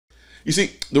You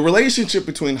see, the relationship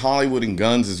between Hollywood and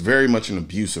guns is very much an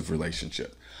abusive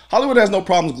relationship. Hollywood has no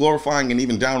problems glorifying and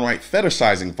even downright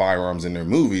fetishizing firearms in their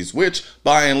movies, which,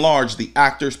 by and large, the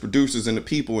actors, producers, and the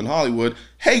people in Hollywood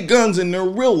hate guns in their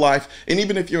real life. And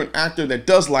even if you're an actor that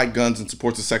does like guns and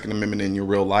supports the Second Amendment in your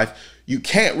real life, you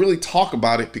can't really talk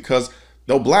about it because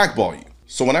they'll blackball you.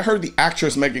 So when I heard the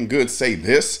actress Meagan Good say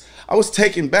this, I was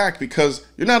taken back because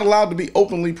you're not allowed to be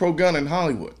openly pro-gun in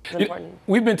Hollywood.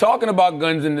 We've been talking about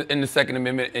guns in the Second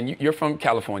Amendment, and you're from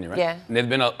California, right? Yeah. And there's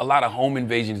been a lot of home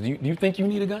invasions. Do you think you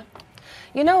need a gun?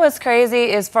 You know what's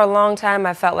crazy is for a long time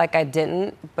I felt like I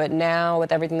didn't, but now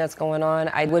with everything that's going on,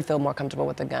 I would feel more comfortable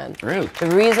with a gun. Really? The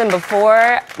reason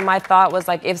before, my thought was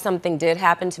like, if something did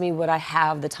happen to me, would I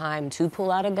have the time to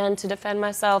pull out a gun to defend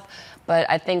myself? But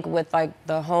I think with like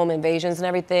the home invasions and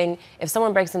everything, if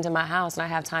someone breaks into my house and I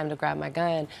have time to grab my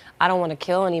gun, I don't want to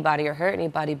kill anybody or hurt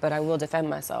anybody, but I will defend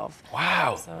myself.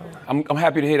 Wow. So. I'm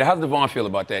happy to hear that. How does Devon feel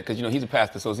about that? Because, you know, he's a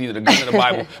pastor, so it's either the gun or the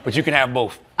Bible, but you can have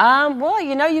both. Well,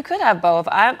 you know, you could have both.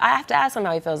 I have to ask him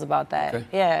how he feels about that. Okay.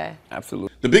 Yeah.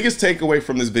 Absolutely. The biggest takeaway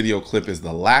from this video clip is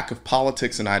the lack of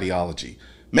politics and ideology.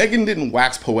 Meagan didn't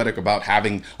wax poetic about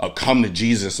having a come to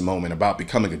Jesus moment about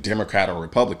becoming a Democrat or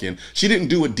Republican. She didn't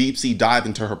do a deep sea dive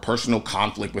into her personal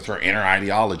conflict with her inner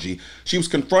ideology. She was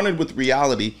confronted with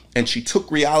reality and she took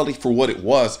reality for what it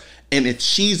was. And if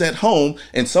she's at home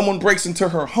and someone breaks into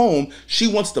her home,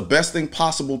 she wants the best thing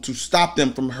possible to stop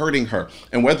them from hurting her.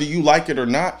 And whether you like it or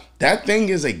not, that thing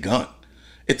is a gun.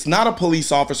 It's not a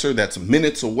police officer that's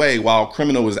minutes away while a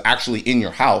criminal is actually in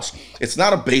your house. It's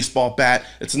not a baseball bat.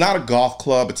 It's not a golf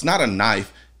club. It's not a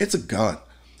knife. It's a gun.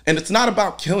 And it's not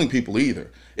about killing people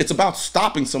either. It's about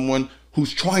stopping someone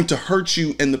who's trying to hurt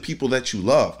you and the people that you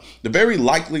love. The very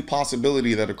likely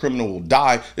possibility that a criminal will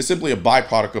die is simply a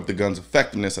byproduct of the gun's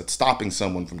effectiveness at stopping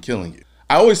someone from killing you.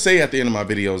 I always say at the end of my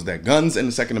videos that guns and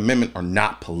the Second Amendment are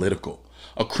not political.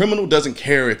 A criminal doesn't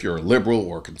care if you're a liberal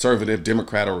or a conservative,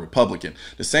 Democrat or Republican.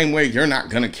 The same way you're not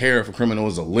going to care if a criminal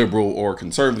is a liberal or a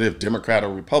conservative, Democrat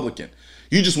or Republican.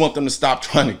 You just want them to stop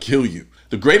trying to kill you.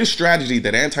 The greatest strategy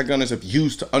that anti-gunners have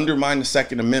used to undermine the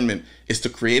Second Amendment is to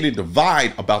create a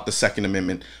divide about the Second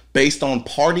Amendment based on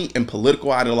party and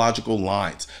political ideological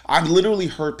lines. I've literally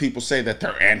heard people say that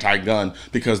they're anti-gun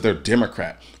because they're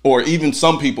Democrat, or even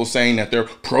some people saying that they're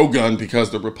pro-gun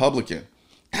because they're Republican.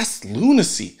 That's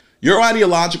lunacy. Your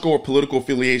ideological or political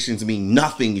affiliations mean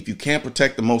nothing if you can't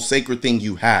protect the most sacred thing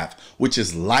you have, which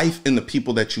is life and the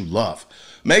people that you love.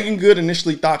 Meagan Good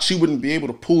initially thought she wouldn't be able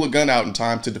to pull a gun out in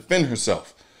time to defend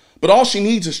herself. But all she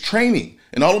needs is training,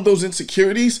 and all of those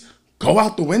insecurities go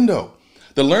out the window.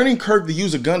 The learning curve to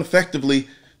use a gun effectively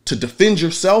to defend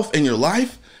yourself and your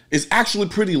life is actually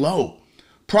pretty low.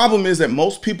 Problem is that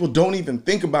most people don't even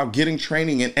think about getting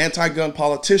training, and anti-gun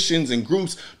politicians and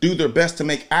groups do their best to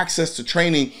make access to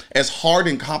training as hard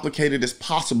and complicated as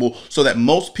possible so that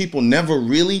most people never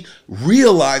really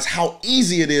realize how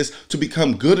easy it is to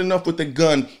become good enough with a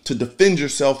gun to defend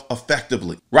yourself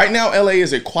effectively. Right now, LA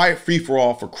is a quiet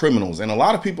free-for-all for criminals, and a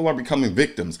lot of people are becoming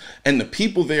victims, and the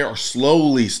people there are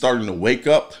slowly starting to wake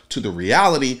up to the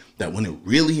reality that when it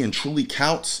really and truly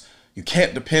counts, you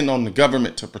can't depend on the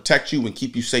government to protect you and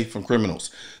keep you safe from criminals.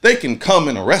 They can come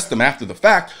and arrest them after the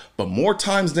fact, but more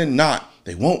times than not,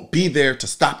 they won't be there to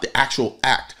stop the actual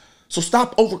act. So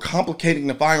stop overcomplicating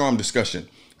the firearm discussion.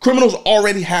 Criminals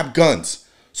already have guns.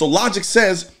 So logic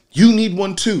says you need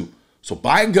one too. So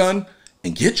buy a gun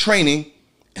and get training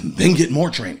and then get more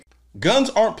training. Guns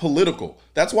aren't political.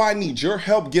 That's why I need your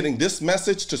help getting this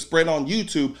message to spread on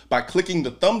YouTube by clicking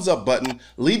the thumbs up button,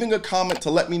 leaving a comment to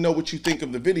let me know what you think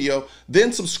of the video,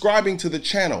 then subscribing to the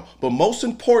channel. But most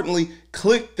importantly,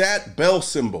 click that bell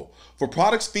symbol. For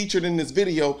products featured in this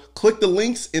video, click the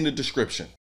links in the description.